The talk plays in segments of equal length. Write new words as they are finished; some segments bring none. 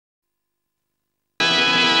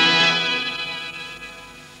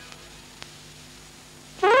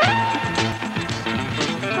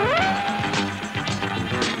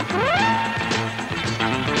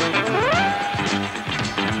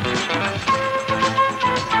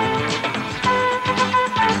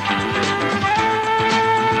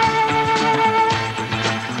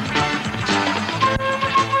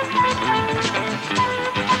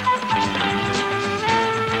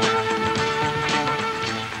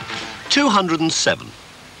207.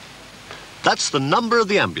 That's the number of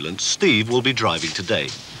the ambulance Steve will be driving today.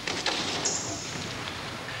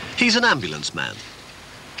 He's an ambulance man.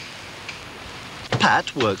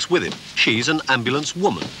 Pat works with him. She's an ambulance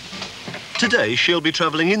woman. Today, she'll be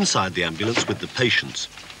travelling inside the ambulance with the patients.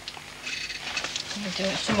 We'll do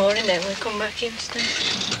it some more in there when we come back in, Steve.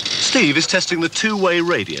 Steve is testing the two-way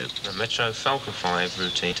radio. The Metro Falcon 5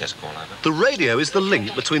 routine test call, over. The radio is the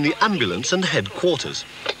link between the ambulance and headquarters.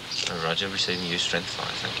 Oh, Roger, receiving you, strength 5,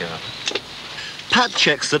 thank you, over. Pat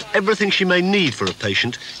checks that everything she may need for a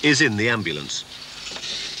patient is in the ambulance.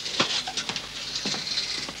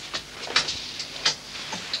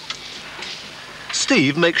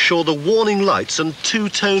 Steve makes sure the warning lights and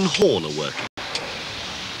two-tone horn are working.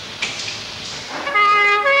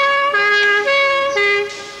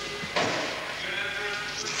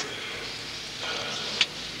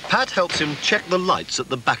 Pat helps him check the lights at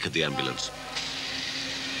the back of the ambulance.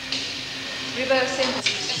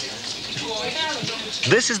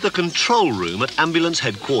 This is the control room at ambulance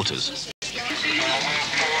headquarters.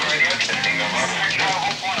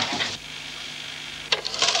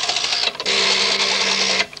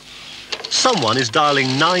 Someone is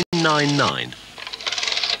dialing 999.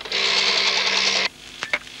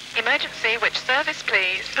 Emergency, which service,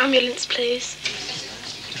 please? Ambulance, please.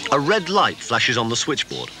 A red light flashes on the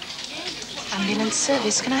switchboard. Ambulance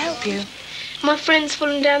service, can I help you? My friend's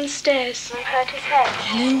fallen down the stairs. I've hurt his head.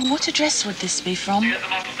 Hello, what address would this be from?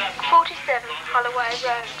 47 Holloway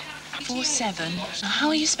Road. 47. How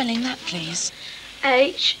are you spelling that, please?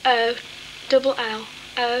 H-O-L-L-O-W-A-Y.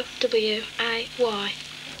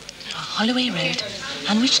 Holloway Road.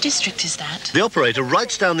 And which district is that? The operator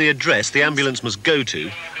writes down the address the ambulance must go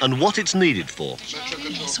to and what it's needed for.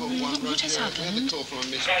 Yes, what has happened?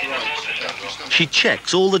 She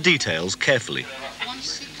checks all the details carefully.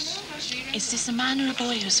 Is this a man or a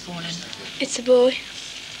boy who's fallen? It's a boy.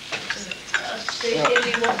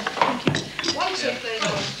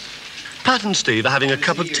 Pat and Steve are having a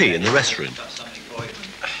cup of tea in the restroom.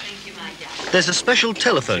 There's a special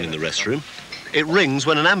telephone in the restroom. It rings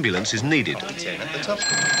when an ambulance is needed.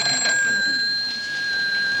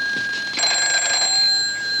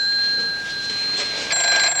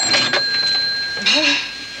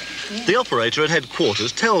 The operator at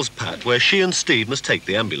headquarters tells Pat where she and Steve must take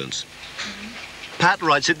the ambulance. Pat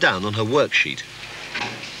writes it down on her worksheet.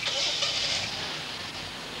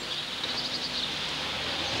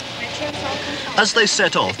 As they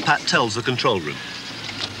set off, Pat tells the control room.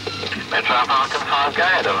 Metro Falcon 5, go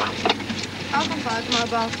ahead, over. Falcon 5,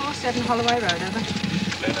 mobile 47 Holloway Road, over.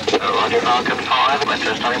 Roger, Falcon 5,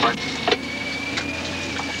 Metro standing by.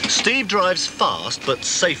 Steve drives fast but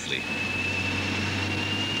safely.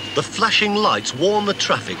 The flashing lights warn the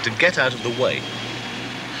traffic to get out of the way.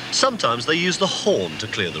 Sometimes they use the horn to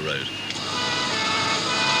clear the road.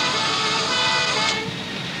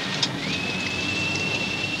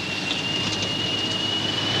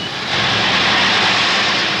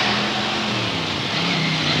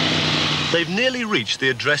 They've nearly reached the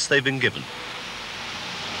address they've been given.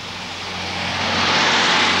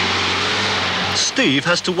 Steve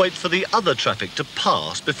has to wait for the other traffic to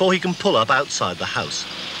pass before he can pull up outside the house.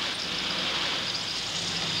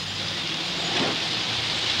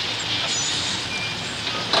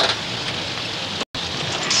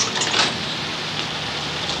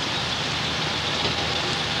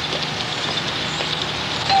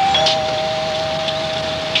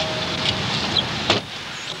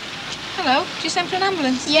 Hello, do you send for an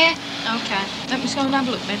ambulance? Yeah. OK, let me just go and have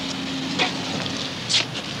a look then.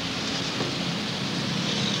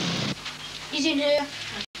 He's in here.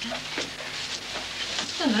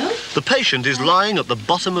 Hello. The patient is lying at the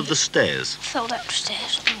bottom of the stairs. Fell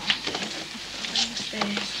upstairs.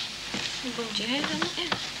 You've bumped your head, haven't you?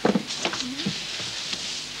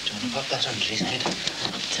 Do you want to pop that under his head?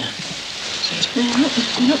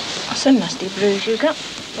 No, that's a nasty bruise you got.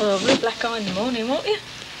 Well, over a black eye in the morning, won't you?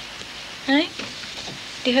 Hey?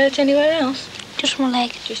 Did you hurt anywhere else? Just my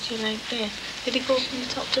leg. Just your leg, there. Did he fall from the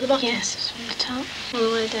top to the bottom? Yes, from the top. All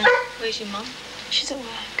the way down. Where's your mum? She's at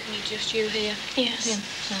work. And just you here? Yes. Yeah.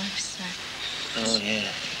 Nice. Oh,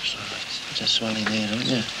 yeah. Sorry. Just swelling there, aren't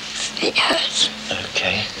you? It hurts.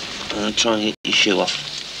 OK. Try and get your shoe off.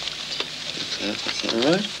 OK, that's it, all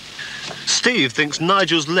right? Steve thinks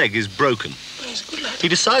Nigel's leg is broken. He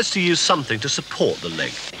decides to use something to support the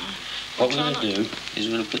leg. What we're going to do is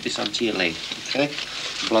we're going to put this onto your leg, OK?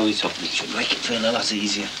 Blow it up and it should make it feel a lot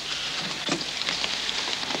easier.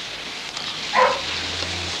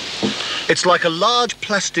 It's like a large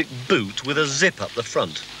plastic boot with a zip up the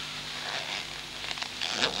front.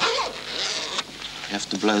 You have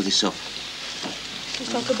to blow this up.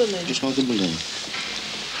 Just like a balloon. Just like a balloon.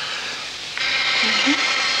 Okay.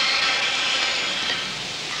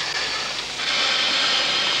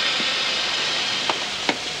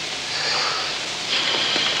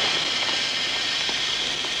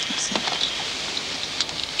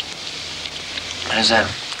 How's that?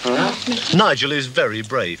 All right? Nigel is very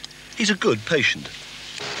brave. He's a good patient.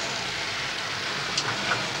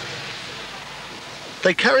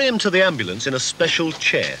 They carry him to the ambulance in a special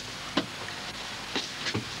chair.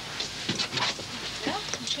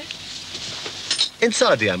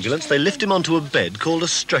 Inside the ambulance, they lift him onto a bed called a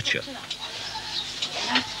stretcher.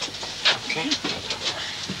 Okay.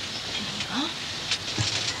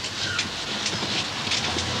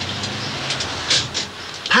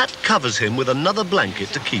 Pat covers him with another blanket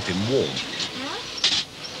to keep him warm.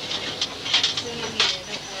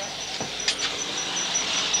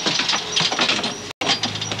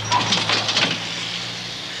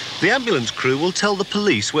 The ambulance crew will tell the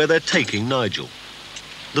police where they're taking Nigel.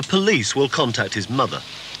 The police will contact his mother.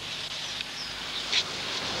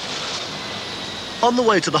 On the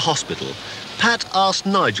way to the hospital, Pat asked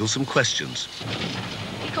Nigel some questions.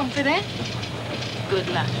 You comfy there? Good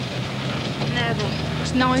lad. Now then,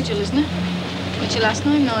 it's Nigel, isn't it? What's your last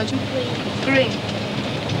name, Nigel? Green.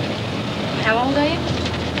 How old are you?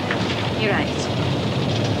 You're 8.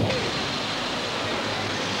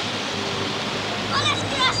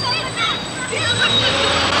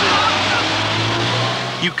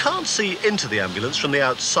 You can't see into the ambulance from the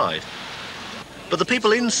outside, but the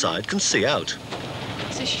people inside can see out.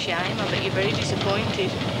 It's a shame. I bet you're very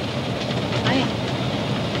disappointed. Are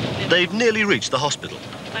you? They've nearly reached the hospital.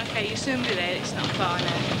 Okay, you'll soon be there. It's not far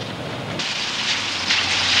now.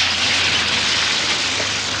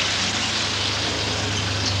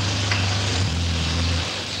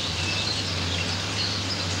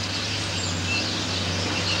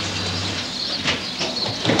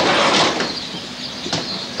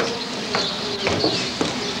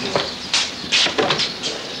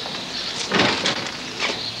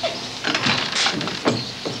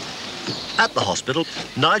 At the hospital,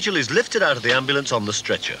 Nigel is lifted out of the ambulance on the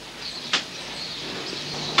stretcher.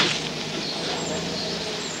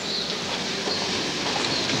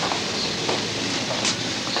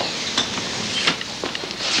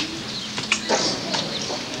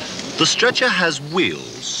 The stretcher has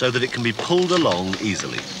wheels so that it can be pulled along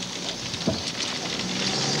easily.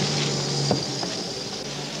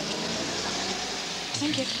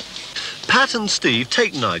 Thank you. Pat and Steve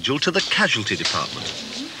take Nigel to the casualty department.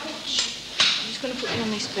 I'm just going to put you on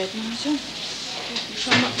this bed, Nigel.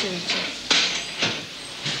 Try not to eat it.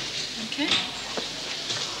 Okay?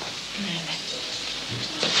 Now then.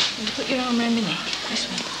 I'm going to put your arm around my neck. This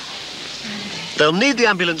way. They'll need the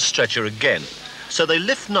ambulance stretcher again, so they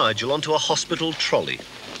lift Nigel onto a hospital trolley.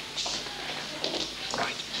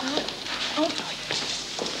 Oh,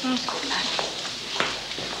 good lad.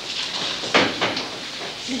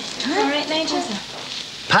 All right, Nigel.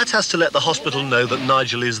 Pat has to let the hospital know that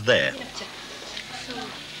Nigel is there.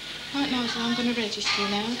 Right, Nigel, I'm going to register you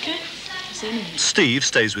now, OK? I'll see you in a minute. Steve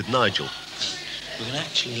stays with Nigel. We can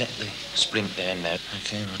actually let the splint there now.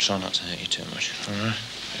 OK, I'll try not to hurt you too much. All right?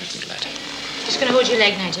 Very good, lad. Just going to hold your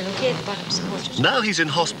leg, Nigel, OK? At the bottom, support it. Now he's in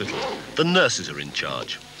hospital. The nurses are in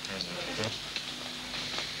charge.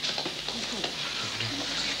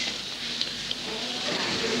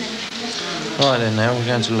 Right then, now we're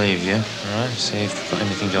going to leave you. All right? See if you've got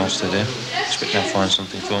anything else to do. Expect they'll find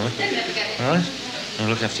something for me. All right? And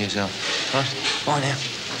look after yourself. All right? Bye now.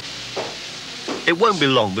 It won't be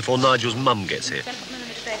long before Nigel's mum gets here.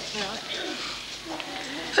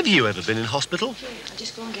 Have you ever been in hospital? I'll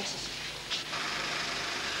just go and get it.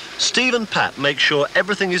 Steve and Pat make sure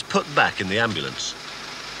everything is put back in the ambulance.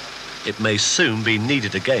 It may soon be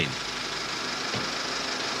needed again.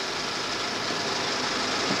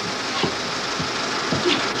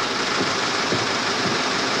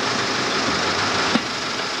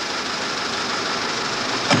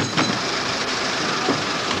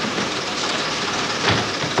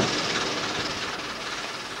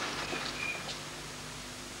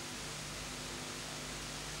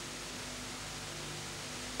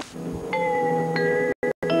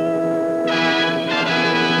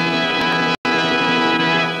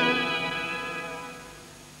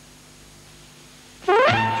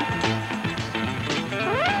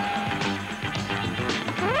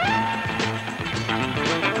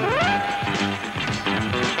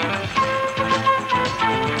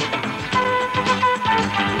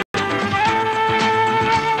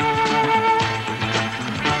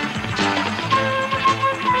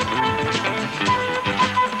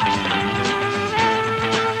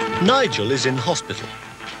 Nigel is in hospital.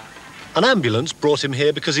 An ambulance brought him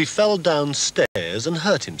here because he fell downstairs and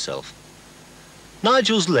hurt himself.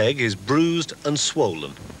 Nigel's leg is bruised and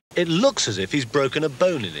swollen. It looks as if he's broken a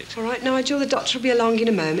bone in it. All right, Nigel, the doctor will be along in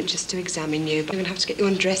a moment just to examine you. But I'm going to have to get you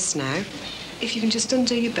undressed now. If you can just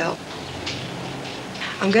undo your belt.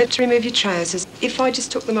 I'm going to remove your trousers. If I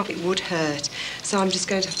just took them off, it would hurt. So I'm just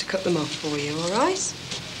going to have to cut them off for you, all right?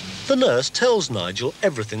 The nurse tells Nigel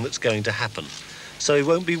everything that's going to happen, so he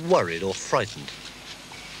won't be worried or frightened.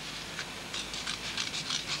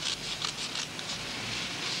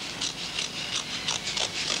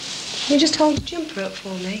 Can you just hold the jumper up for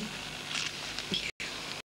me?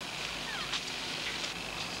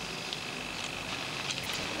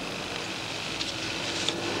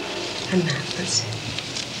 And that's it.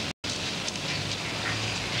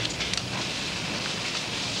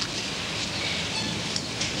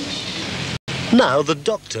 Now the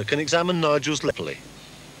doctor can examine Nigel's leg.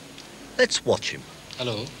 Let's watch him.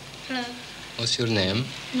 Hello. Hello. What's your name?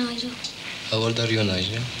 Nigel. How old are you,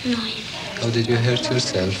 Nigel? 9. How did you hurt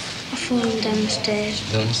yourself? I fallen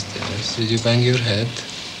downstairs. Downstairs. Did you bang your head?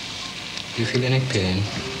 Do you feel any pain?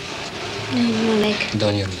 No, my leg.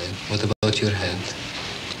 Down your leg. What about your head?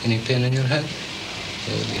 Any pain in your head?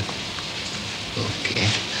 Oh, yeah. Okay.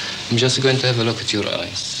 I'm just going to have a look at your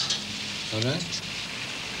eyes. All right?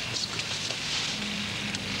 That's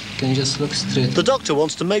good. Can you just look straight? The doctor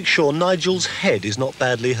wants to make sure Nigel's head is not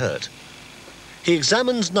badly hurt. He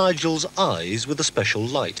examines Nigel's eyes with a special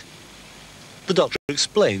light. The doctor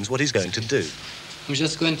explains what he's going to do. I'm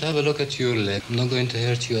just going to have a look at your leg. I'm not going to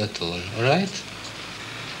hurt you at all. All right?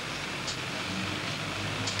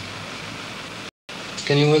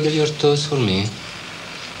 Can you wiggle your toes for me?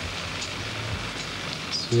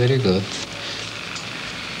 It's very good.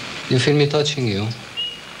 You feel me touching you?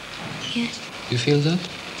 Yes. You feel that?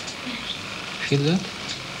 Yes. Feel that?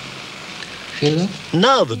 Feel that?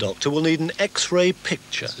 Now the doctor will need an X-ray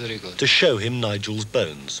picture That's very good. to show him Nigel's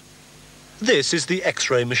bones. This is the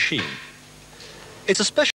X-ray machine. It's a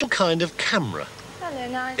special kind of camera. Hello,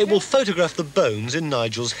 Nigel. It will photograph the bones in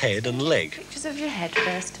Nigel's head and leg. Pictures of your head,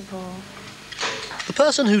 first of all. The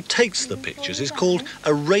person who takes the pictures is called a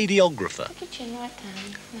radiographer. Put your chin right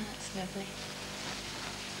down. That's lovely.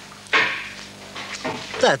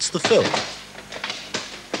 That's the film.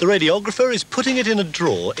 The radiographer is putting it in a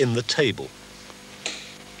drawer in the table.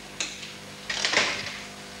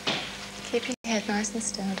 Keep your head nice and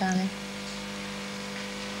still, darling.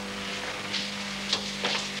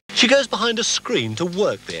 She goes behind a screen to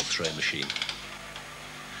work the X-ray machine.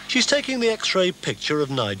 She's taking the X-ray picture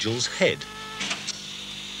of Nigel's head.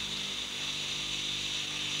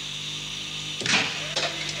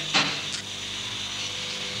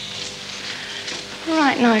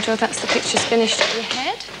 Right, Nigel, that's the pictures finished of your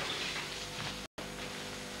head.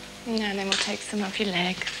 Now then we'll take some of your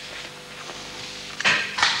leg.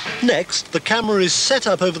 Next, the camera is set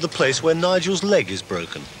up over the place where Nigel's leg is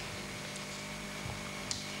broken.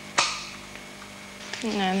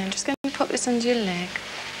 Now then, just going to pop this under your leg.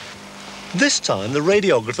 This time, the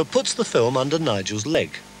radiographer puts the film under Nigel's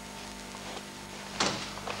leg.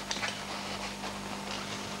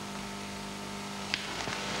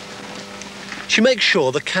 She makes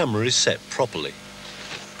sure the camera is set properly.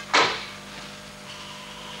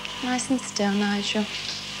 Nice and still, Nigel.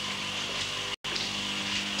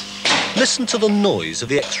 Listen to the noise of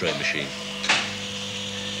the X-ray machine.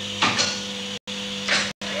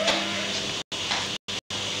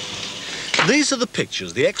 These are the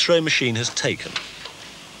pictures the X-ray machine has taken.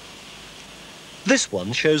 This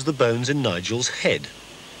one shows the bones in Nigel's head,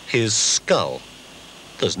 his skull.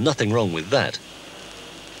 There's nothing wrong with that.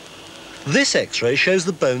 This X-ray shows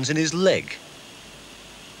the bones in his leg.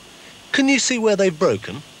 Can you see where they've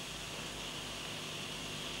broken?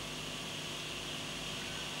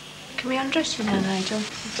 Can we undress you now, Nigel?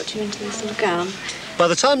 I'll put you into this little gown. By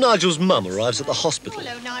the time Nigel's mum arrives at the hospital,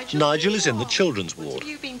 Hello, Nigel. Nigel is in the children's What ward. have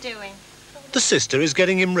you been doing? The sister is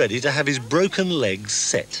getting him ready to have his broken legs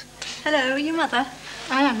set. Hello, your mother?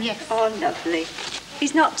 I am, yes. Oh, lovely.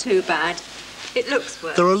 He's not too bad. It looks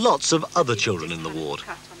worse. There are lots of other children in the ward.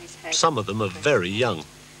 Cut on his head. Some of them are very young.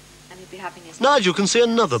 And he'll be having his... Nigel can see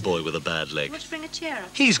another boy with a bad leg. You want to bring a chair up?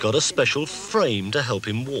 He's got a special frame to help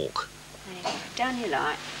him walk. There you go. Down your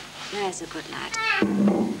light. There's a good lad.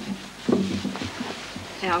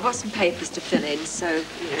 Now, I've got some papers to fill in, so you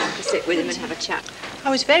can sit with him and have a chat. I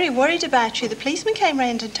was very worried about you. The policeman came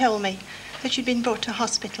round and told me that you'd been brought to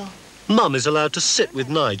hospital. Mum is allowed to sit with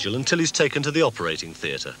Nigel until he's taken to the operating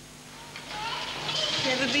theatre.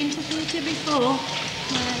 Never been to theatre before?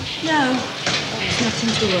 No. There's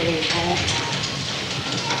nothing to worry about.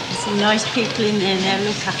 There's some nice people in there, and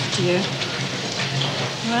they'll look after you.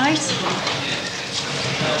 Right.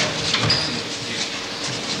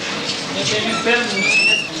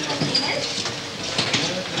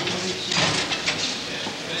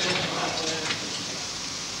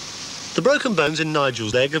 The broken bones in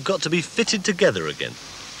Nigel's leg have got to be fitted together again.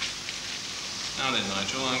 Now then,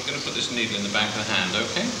 Nigel, I'm going to put this needle in the back of the hand,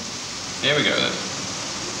 OK? Here we go, then.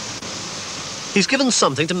 He's given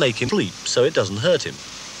something to make him sleep, so it doesn't hurt him.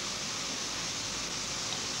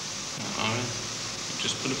 All right.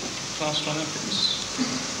 Just put a plaster on that, please.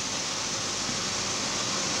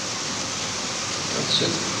 That's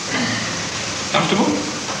it. Comfortable?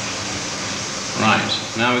 Right.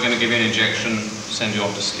 Now we're going to give you an injection, send you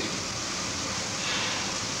off to sleep.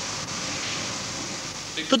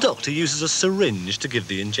 The doctor uses a syringe to give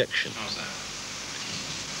the injection. How's that? You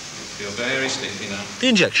feel very sleepy now. The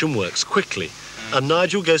injection works quickly, and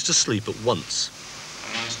Nigel goes to sleep at once.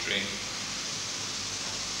 A nice dream.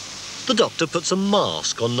 The doctor puts a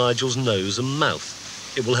mask on Nigel's nose and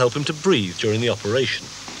mouth. It will help him to breathe during the operation.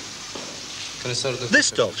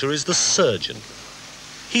 This doctor is the surgeon.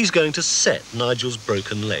 He's going to set Nigel's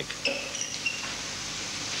broken leg.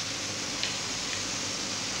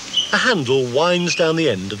 A handle winds down the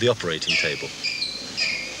end of the operating table.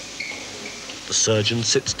 The surgeon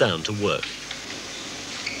sits down to work.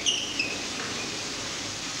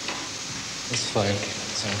 It's fine.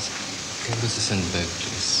 Can you put this in the bag,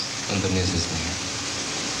 please? Underneath his knee.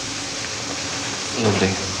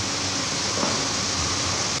 Lovely.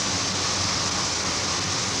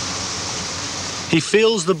 He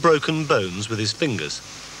feels the broken bones with his fingers.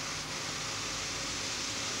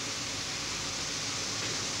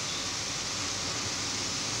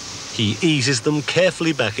 He eases them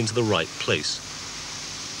carefully back into the right place.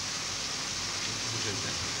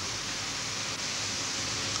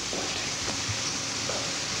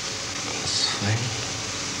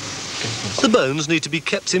 The bones need to be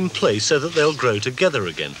kept in place so that they'll grow together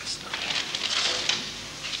again.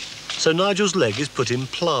 So Nigel's leg is put in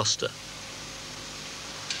plaster.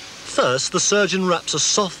 First, the surgeon wraps a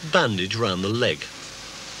soft bandage round the leg.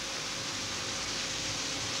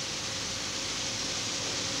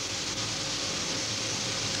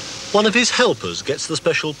 One of his helpers gets the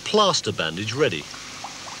special plaster bandage ready.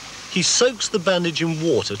 He soaks the bandage in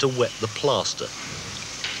water to wet the plaster.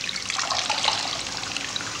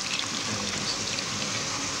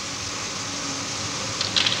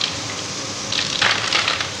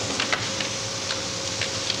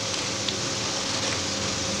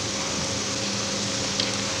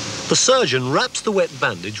 The surgeon wraps the wet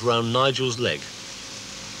bandage round Nigel's leg.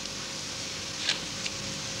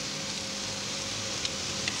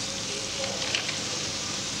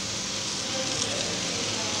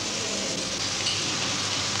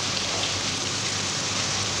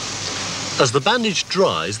 As the bandage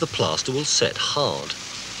dries, the plaster will set hard.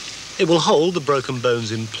 It will hold the broken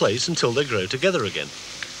bones in place until they grow together again.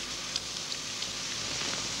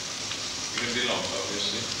 You're going to be long,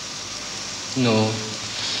 obviously. No.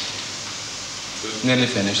 Nearly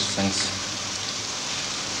finished, thanks.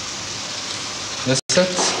 That's it.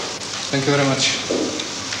 Thank you very much.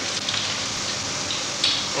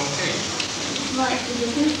 Okay.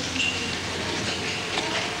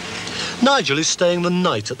 Nigel is staying the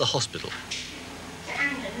night at the hospital.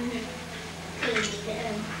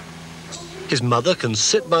 His mother can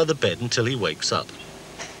sit by the bed until he wakes up.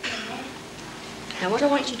 Now, what I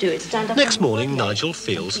want you to do is stand up. Next morning, Nigel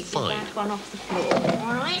feels fine. Off the floor.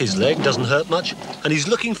 All right? His leg doesn't hurt much, and he's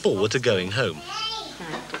looking forward to going home.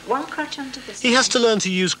 Now, put one crutch onto this. He has to learn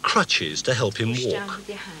to use crutches to help him Push down walk. with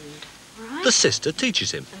your hand. All right? The sister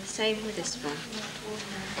teaches him. And the same with this one.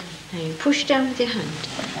 Now, you push down with your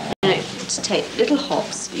hand. Now, to take little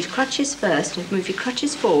hops. Your crutches first, and move your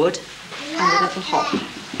crutches forward, and a little hop.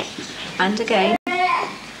 And again.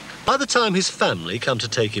 By the time his family come to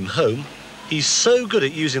take him home, he's so good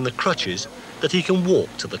at using the crutches that he can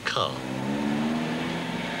walk to the car.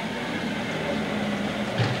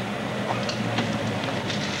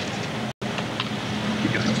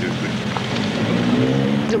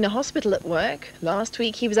 In a hospital at work. Last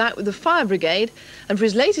week he was out with the fire brigade, and for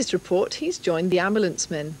his latest report he's joined the ambulance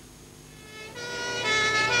men.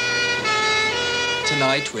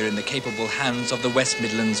 Tonight we're in the capable hands of the West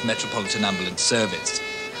Midlands Metropolitan Ambulance Service.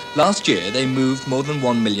 Last year they moved more than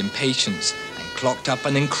 1 million patients and clocked up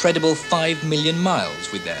an incredible 5 million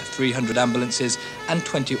miles with their 300 ambulances and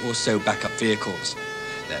 20 or so backup vehicles.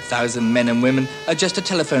 Their 1,000 men and women are just a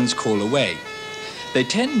telephone's call away. They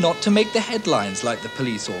tend not to make the headlines like the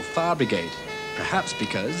police or fire brigade, perhaps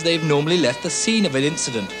because they've normally left the scene of an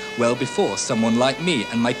incident well before someone like me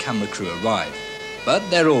and my camera crew arrive. But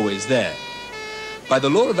they're always there. By the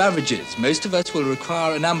law of averages, most of us will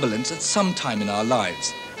require an ambulance at some time in our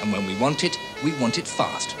lives. And when we want it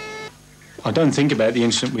fast. I don't think about the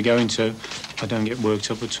incident we go into. I don't get worked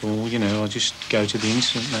up at all, you know. I just go to the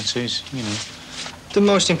incident, that's it, you know. The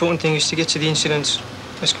most important thing is to get to the incident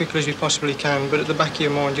as quickly as we possibly can, but at the back of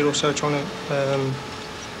your mind, you're also trying to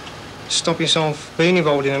stop yourself being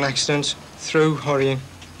involved in an accident through hurrying.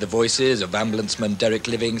 The voices of ambulanceman Derek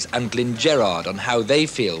Livings and Glyn Gerard on how they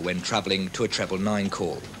feel when travelling to a 999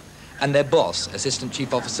 call. And their boss, Assistant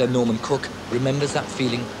Chief Officer Norman Cook, remembers that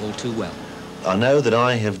feeling all too well. I know that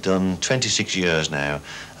I have done 26 years now,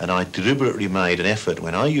 and I deliberately made an effort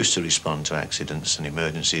when I used to respond to accidents and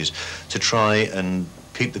emergencies to try and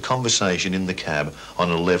keep the conversation in the cab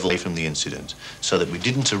on a level away from the incident, so that we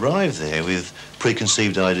didn't arrive there with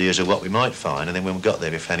preconceived ideas of what we might find, and then when we got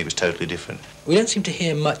there we found it was totally different. We don't seem to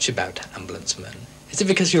hear much about ambulance men. Is it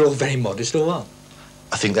because you're all very modest or what?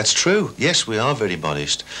 I think that's true. Yes, we are very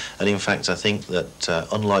modest. And in fact, I think that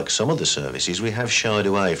unlike some other services, we have shied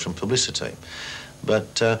away from publicity.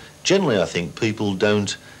 But generally, I think people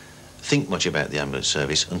don't think much about the ambulance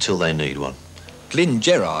service until they need one. Glyn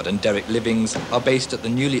Gerard and Derek Livings are based at the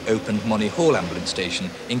newly opened Money Hall ambulance station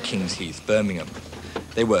in Kings Heath, Birmingham.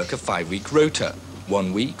 They work a 5-week rota,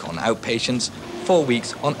 1 week on outpatients, 4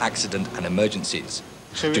 weeks on accident and emergencies.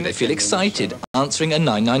 Do they feel excited answering a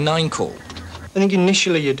 999 call? I think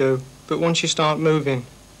initially you do, but once you start moving,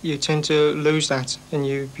 you tend to lose that and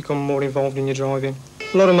you become more involved in your driving.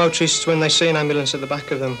 A lot of motorists, when they see an ambulance at the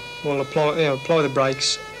back of them, will apply the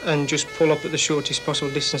brakes and just pull up at the shortest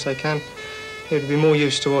possible distance they can. It would be more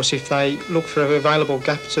use to us if they looked for an available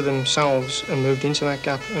gap to themselves and moved into that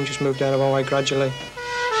gap and just moved out of our way gradually.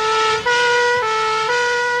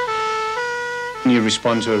 When you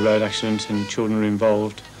respond to a road accident and children are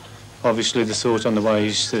involved, obviously the thought on the way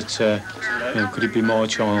is that, could it be my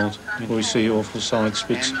child? We see awful sights,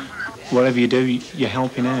 but whatever you do, you're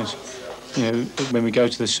helping out. You know, when we go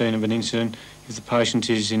to the scene of an incident, if the patient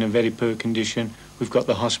is in a very poor condition, we've got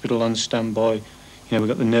the hospital on standby. You know, we've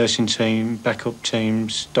got the nursing team, backup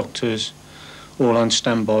teams, doctors, all on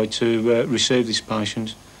standby to receive this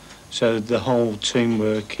patient. So the whole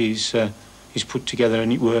teamwork is put together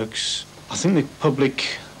and it works. I think the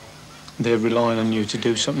public, they're relying on you to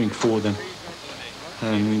do something for them,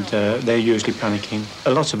 and they're usually panicking.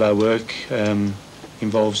 A lot of our work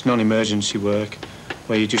involves non-emergency work,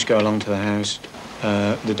 where you just go along to the house.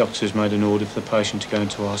 The doctor's made an order for the patient to go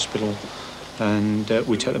into a hospital, and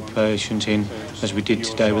we take the patient in, as we did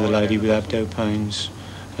today with a lady with abdo pains.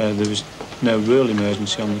 There was no real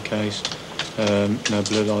emergency on the case, no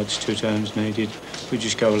blue lights, 2 turns needed. We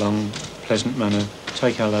just go along, pleasant manner,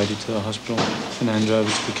 take our lady to the hospital and hand her over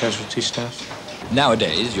to the casualty staff.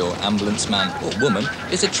 Nowadays, your ambulance man or woman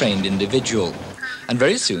is a trained individual. And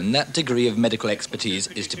very soon, that degree of medical expertise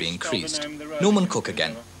is to be increased. Norman Cook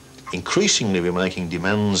again. Increasingly, we're making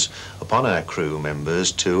demands upon our crew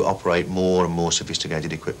members to operate more and more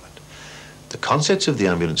sophisticated equipment. The concept of the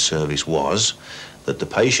ambulance service was that the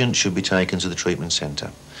patient should be taken to the treatment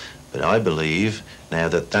centre. But I believe now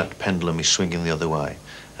that that pendulum is swinging the other way.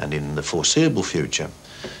 And in the foreseeable future,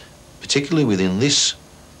 particularly within this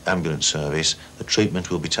ambulance service, the treatment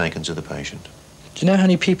will be taken to the patient. Do you know how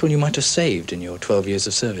many people you might have saved in your 12 years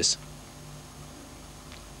of service?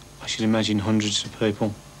 I should imagine hundreds of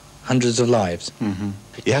people. Hundreds of lives? Mm-hmm.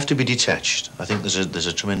 You have to be detached. I think there's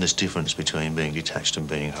a tremendous difference between being detached and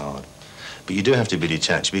being hard. But you do have to be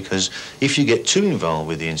detached, because if you get too involved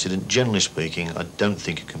with the incident, generally speaking, I don't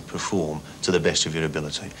think you can perform to the best of your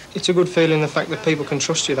ability. It's a good feeling, the fact that people can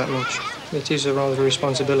trust you that much. It is a rather a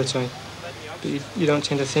responsibility, but you don't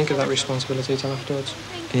tend to think of that responsibility until afterwards.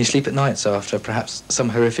 Can you sleep at night, so after perhaps some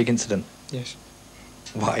horrific incident? Yes.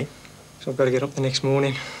 Why? So I've got to get up the next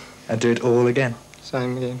morning. And do it all again?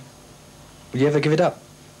 Same again. Will you ever give it up?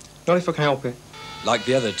 Not if I can help it. Like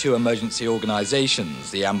the other 2 emergency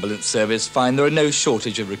organisations, the ambulance service find there are no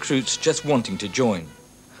shortage of recruits just wanting to join.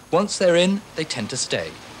 Once they're in, they tend to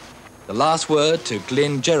stay. The last word to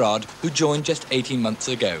Glyn Gerard, who joined just 18 months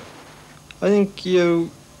ago. I think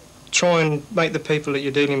you try and make the people that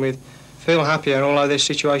you're dealing with feel happier, although their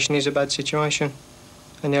situation is a bad situation.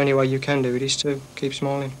 And the only way you can do it is to keep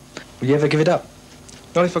smiling. Will you ever give it up?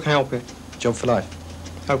 Not if I can help it. Job for life?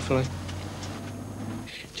 Hopefully.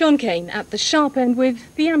 John Kane at the sharp end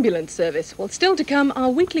with the ambulance service. Well, still to come, our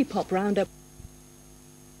weekly pop roundup.